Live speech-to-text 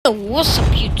What's up,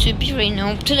 YouTube? Right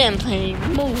now, today I'm playing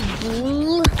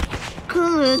mobile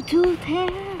Color to Pair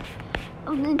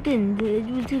on Nintendo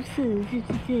YouTube Switch,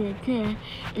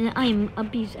 and I'm a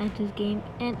beast at this game,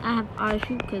 and I have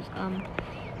issue because I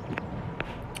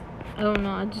don't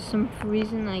know, just some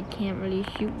reason I can't really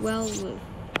shoot well with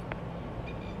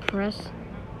press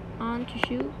on to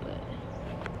shoot, but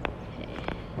hey.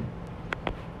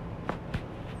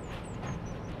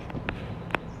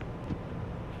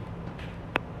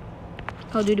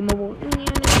 Call of Duty Mobile.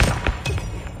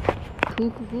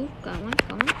 Cool. Got one.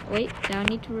 Wait, now I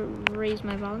need to raise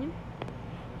my volume.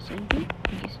 So I do.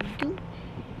 Yes, I do.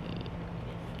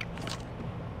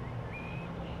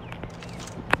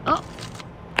 Oh!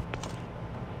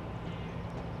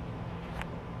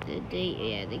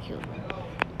 They killed me.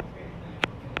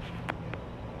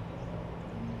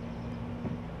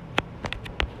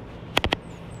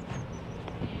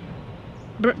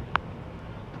 Brr.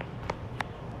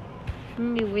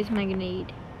 Where's my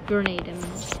grenade? Grenade, I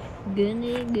mean.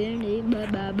 Grenade,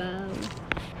 bow.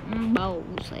 Bow,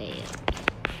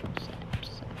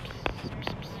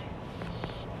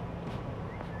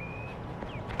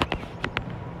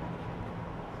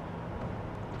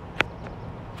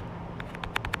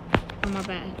 Oh, my bad.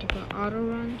 I had to put auto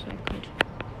run so I could.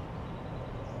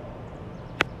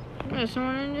 Is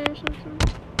someone in there or something?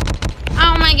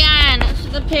 Oh my god! I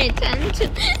should have paid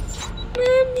attention.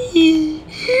 Mommy!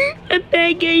 A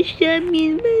bad guy shot me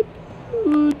in my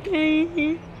boot.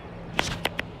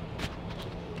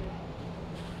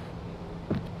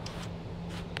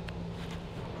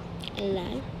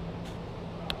 Hello?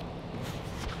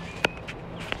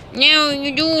 No,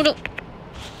 you do it.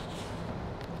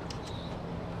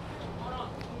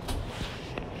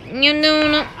 You do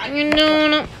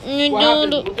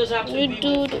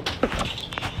it.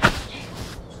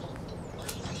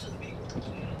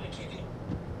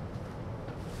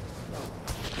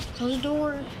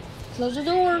 Close the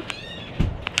door.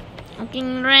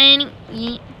 Fucking raining.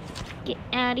 Yeah. Get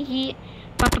out of here.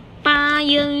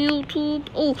 Papaya YouTube.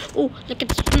 Oh, look at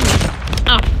this.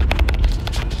 Oh.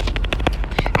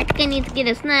 I think I need to get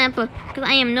a sniper because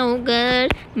I am no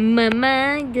good.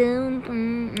 Mama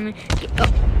don't.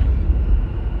 Oh.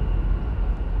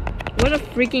 What a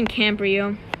freaking camper,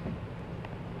 yo.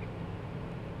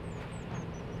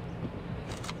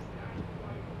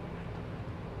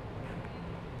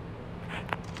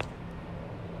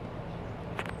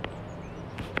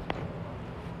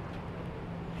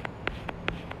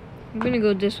 I'm gonna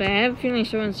go this way. I have a feeling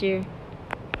someone's here.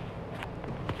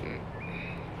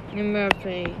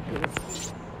 Okay,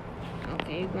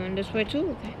 you're going this way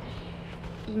too? Okay.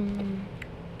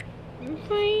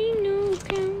 Final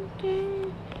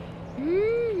countdown.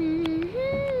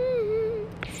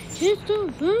 It's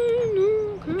the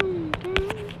final countdown.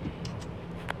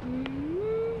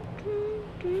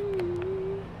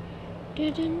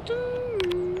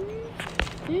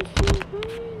 It's the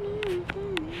final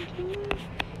countdown.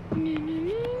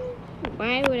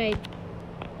 Why would I?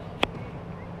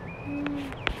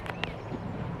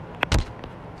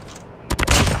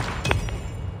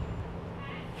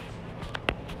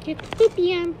 Get the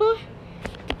poopy on, boy.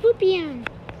 Get the poopy on.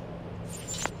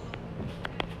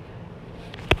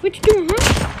 What you doing,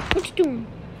 huh? What you doing?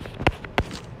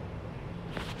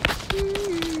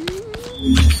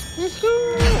 Let's go.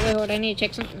 Wait, hold on, I need to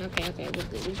check something. Okay, we're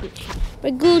good.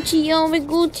 We're Gucci, yo, we're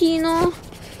Gucci, you know.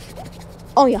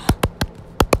 Oh, yeah.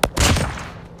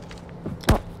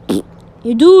 Oh,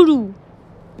 you doo-doo.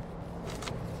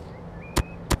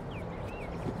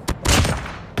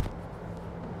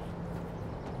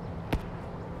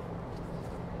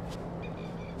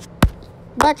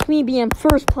 Watch me be in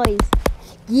first place.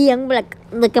 Yeah, I'm like,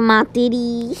 look at my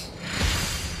titties.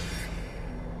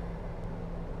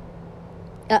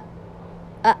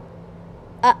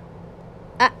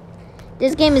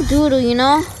 This game is doodle, you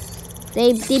know.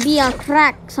 They be on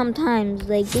crack sometimes.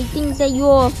 Like they think that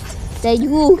you're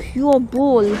a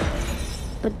bull,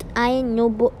 but I ain't no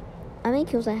bull. How many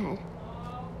kills I had?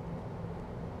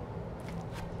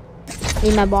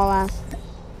 Need my ball ass.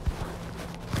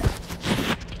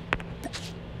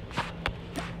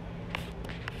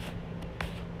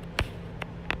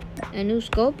 A new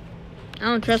scope? I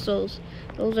don't trust those.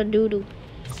 Those are doo-doo.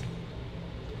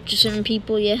 To certain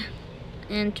people, yeah.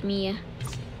 And to me, yeah.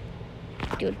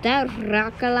 Dude, that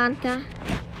Rakalanta.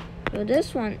 So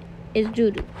this one is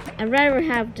doo-doo. I'd rather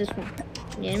have this one.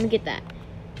 Yeah, let me get that.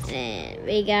 And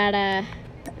we got a...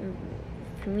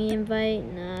 Can we invite?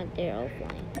 Nah, they're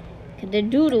offline. Cause they're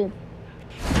doo-doo.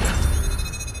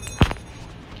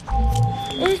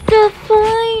 It's the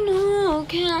final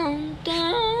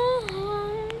countdown.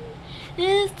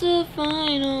 It's the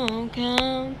final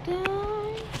countdown.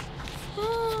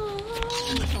 Hold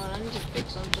on, let me just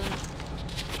fix something.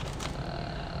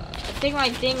 I think my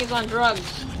thing is on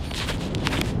drugs.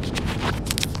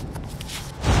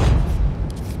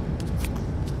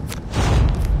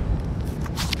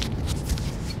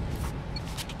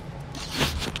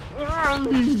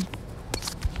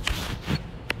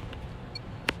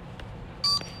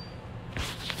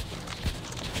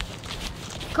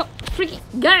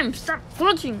 Freaking game, stop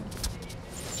glitching!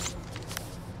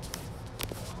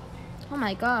 Oh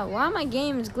my god, why my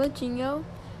game is glitching, yo?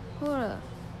 Hold up.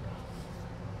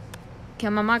 Okay,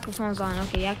 my microphone's on.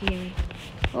 Okay, y'all can hear me.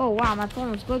 Oh wow, my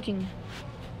phone was glitching.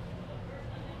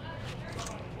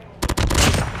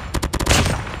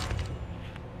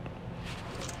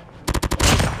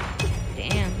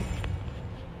 Damn.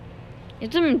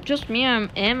 It's just me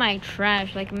and my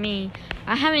trash, like me.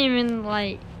 I haven't even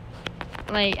like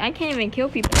I can't even kill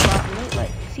people properly.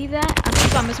 Like, see that? I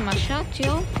think I'm missing my shots,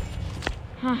 yo.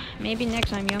 Huh, maybe next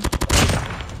time, yo.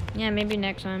 Yeah, maybe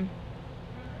next time.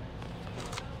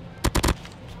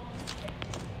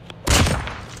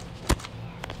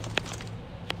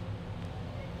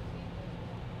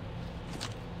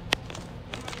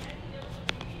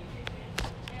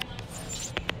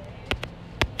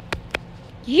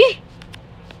 Yeah.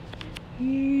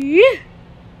 Yeah.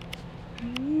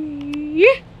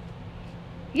 Yeah.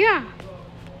 Yeah.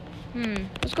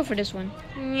 Let's go for this one.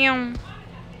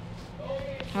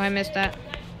 Oh, I missed that.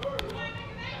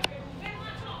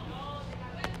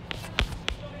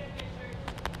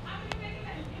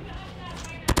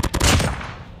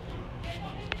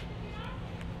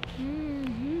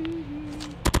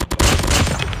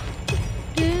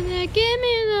 Did they give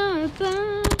me the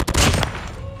ball?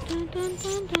 Dun, dun,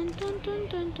 dun, dun, dun, dun,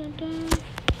 dun, dun, dun.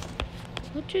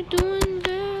 What you doing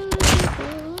there, little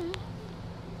boy?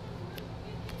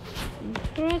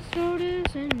 Throw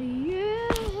this in the air.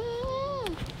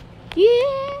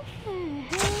 Yeah.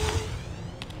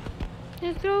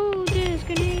 Let's throw this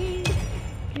grenade.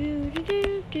 Do do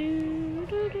do do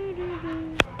do do do do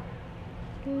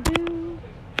do do.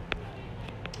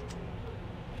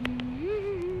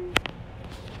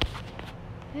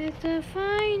 It's the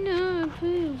final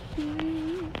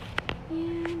boo-boo. Yeah,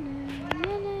 na,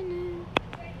 na, na, na.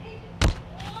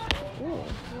 Oh,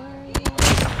 where are you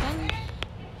guns?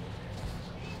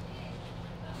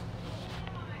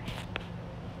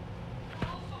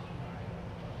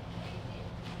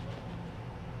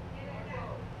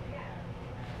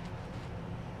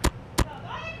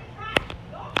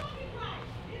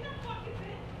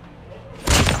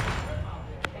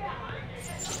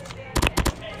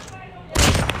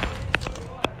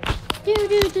 Do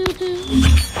do do do.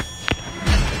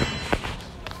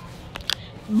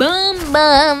 Bum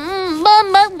bum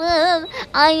bum bum bum.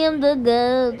 I am the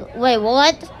girl. Wait,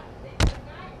 what?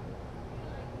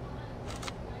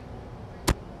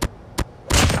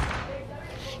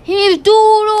 He's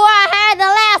Doodoo. I had the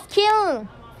last kill.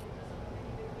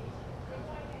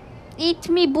 Eat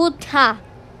me, Buddha.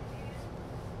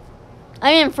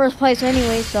 I'm in first place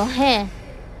anyway, so hey.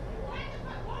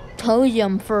 Told you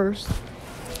I'm first.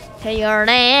 Hey, you're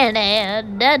da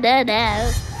da da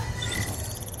da.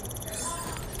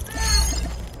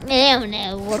 No,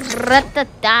 no,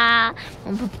 ratata,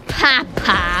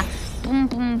 papa, boom,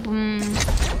 boom, boom.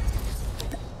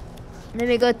 Let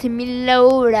me go to me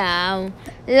loadout,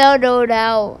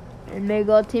 loadout. Let me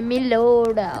go to me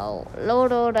loadout,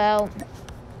 loadout.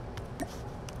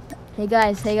 Hey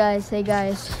guys, hey guys, hey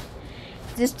guys.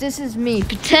 This is me.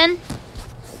 Pretend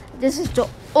this is the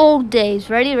old days.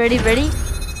 Ready, ready, ready?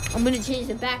 I'm gonna change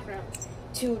the background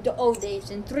to the old days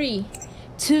in 3,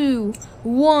 2,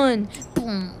 1,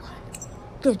 boom.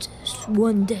 This is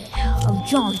one day of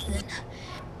Jonathan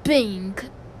being,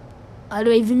 I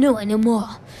don't even know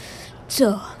anymore.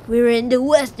 So we're in the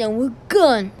West and with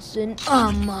guns and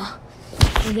armor.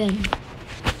 And then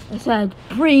I said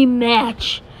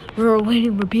pre-match. We were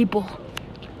waiting for people.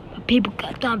 But people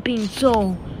kept on being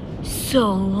so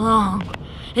long.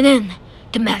 And then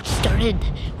the match started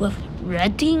with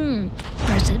red team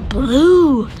versus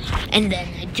blue. And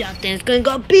then Justin's gonna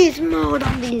go beast mode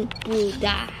on these blue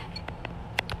guys.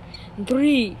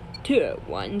 3, 2,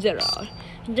 1, 0.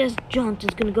 This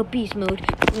Johnson's gonna go beast mode.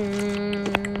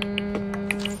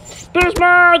 Beast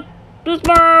mode! Beast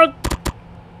mode!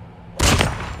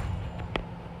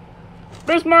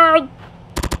 Beast mode!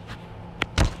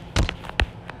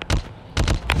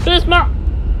 Beast mode!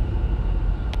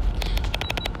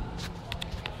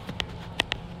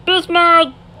 Beast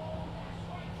mode!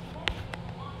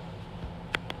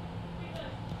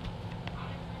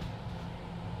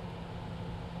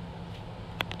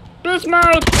 Beast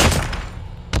mode!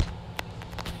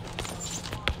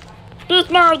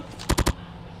 Bismarck!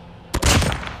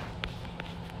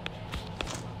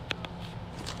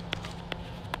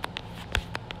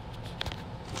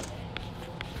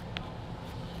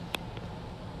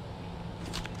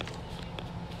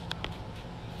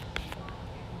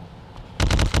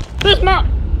 Bismarck!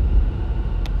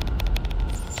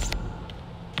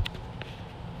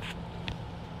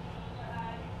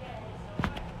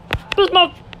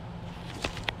 Bismarck!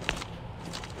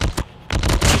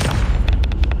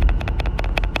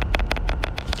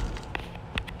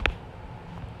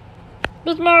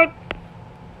 Bismarck!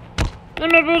 In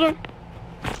my building!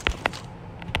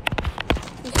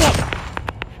 What's up?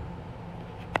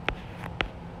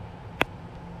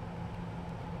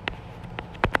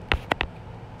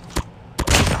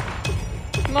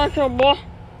 Macho boy.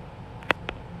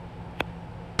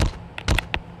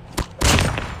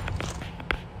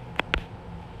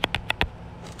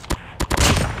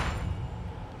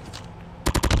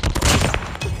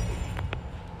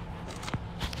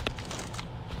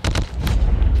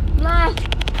 No!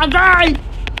 I died!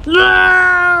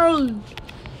 No!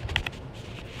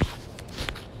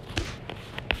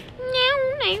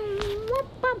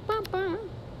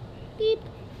 Beep.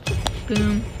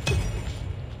 Boom.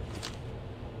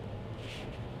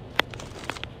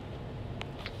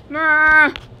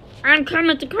 Nah, I'm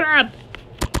Kermit the Crab.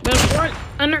 That's what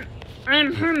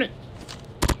I'm Hermit.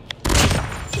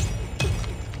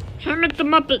 Hermit the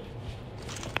Muppet.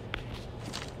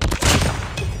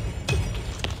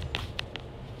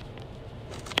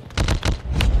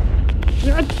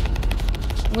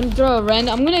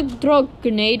 I'm gonna throw a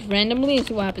grenade randomly and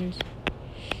see what happens.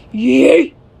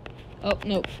 Yay! Oh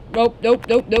no. Nope.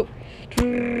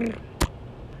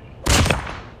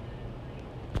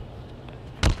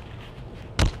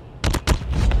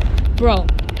 Bro,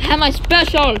 have my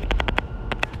special!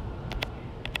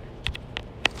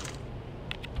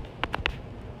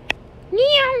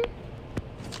 Meow!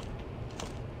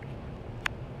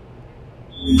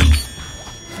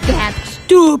 That's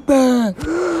stupid!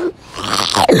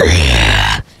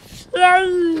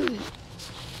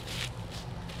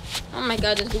 Oh my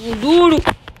god, this little doodle!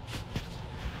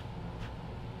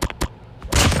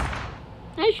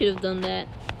 I should have done that.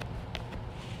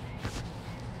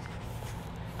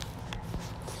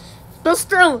 But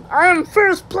still, I am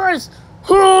first place!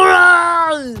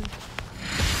 Hurrah!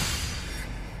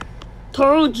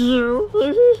 Told you!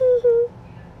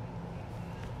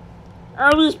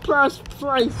 I was first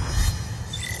place.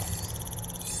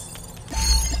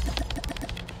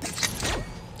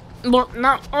 But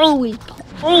not always.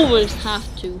 Always have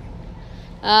to.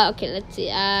 Okay, let's see.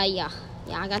 Yeah,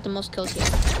 I got the most kills here.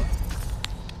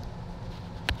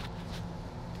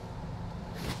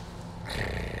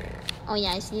 Oh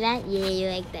yeah, I see that? Yeah, you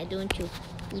like that, don't you?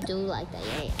 You do like that,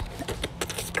 yeah.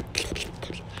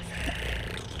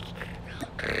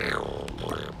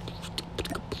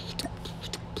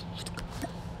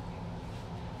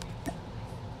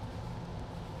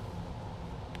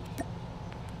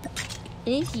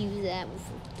 Let's use that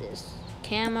with this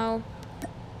camo.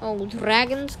 Oh,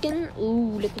 dragon skin.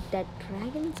 Ooh, look at that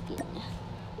dragon skin.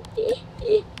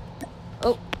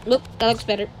 Oh, look, that looks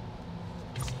better.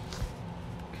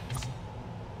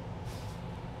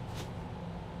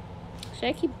 Should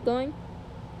I keep going?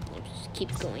 Let's just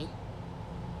keep going.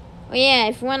 Oh yeah,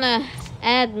 if you wanna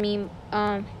add me,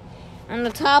 on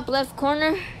the top left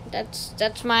corner,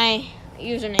 that's my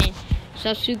username,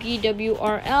 Sasuke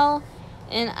WRL.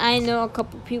 And I know a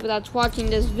couple people that's watching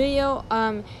this video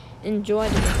enjoy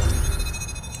the video.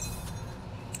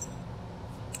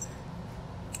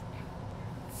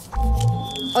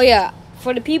 Oh yeah,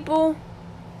 for the people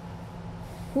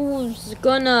who's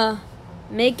gonna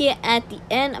make it at the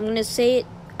end, I'm gonna say it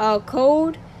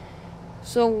code.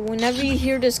 So whenever you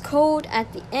hear this code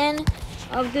at the end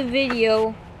of the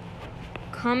video,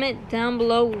 comment down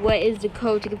below what is the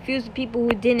code to confuse the people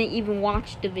who didn't even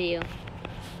watch the video.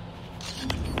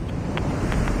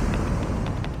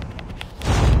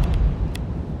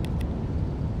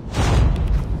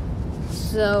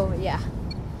 So yeah,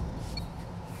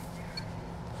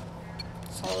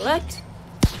 select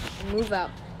and move out.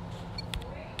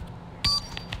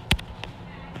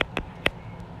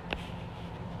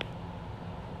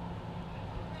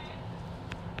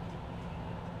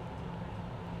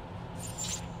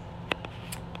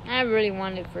 I really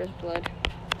wanted first blood.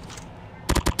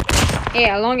 Hey,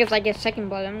 as long as I get second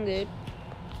blood, I'm good.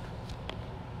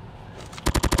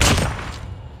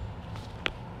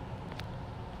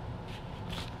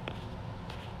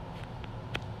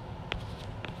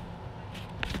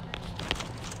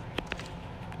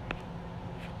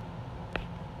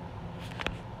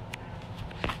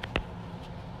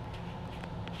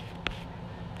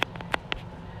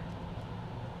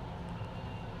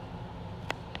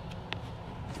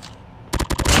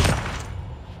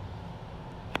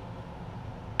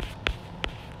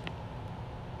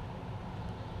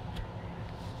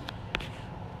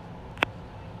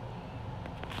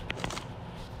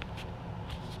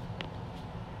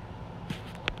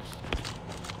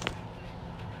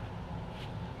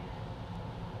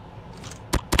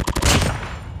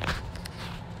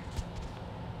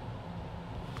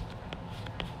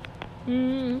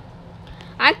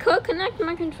 I could connect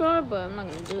my controller, but I'm not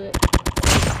gonna do it.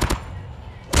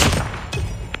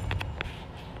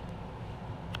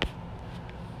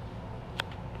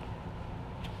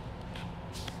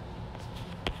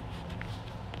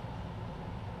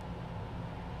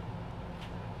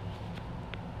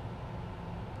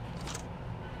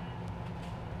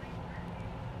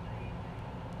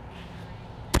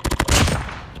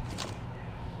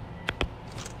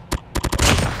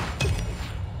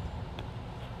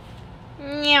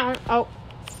 Meow. Oh.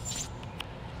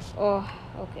 Oh,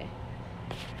 okay.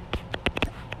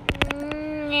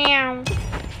 Meow.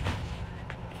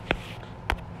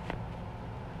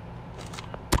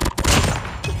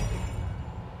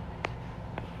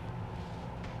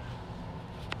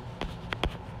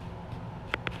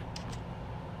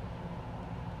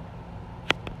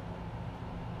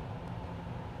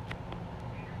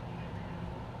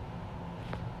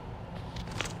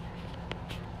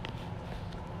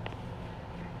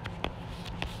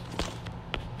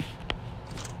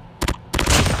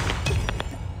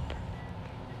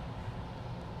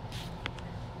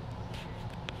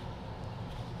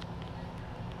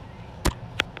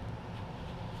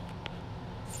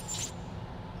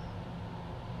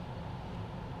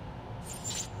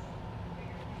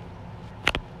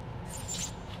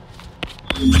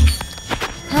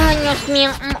 Yes,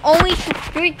 man, I'm always the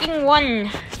freaking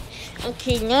one.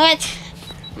 Okay, you know what?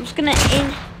 I'm just gonna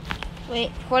end.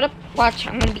 Wait, hold up. Watch,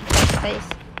 I'm gonna be close face.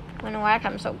 Wanna whack?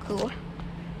 I'm so cool.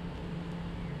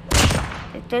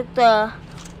 I took the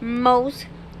most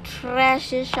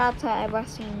trashy shots I've ever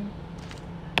seen.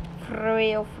 For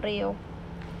real, for real.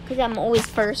 Cause I'm always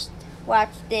first.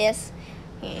 Watch this.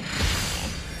 Yeah.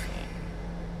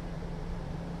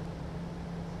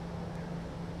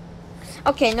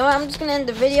 Okay, no, I'm just gonna end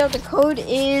the video. The code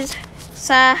is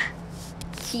Sidekick.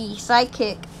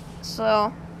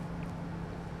 So,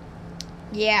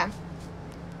 yeah,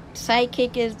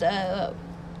 Sidekick is the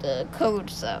code.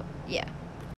 So, yeah.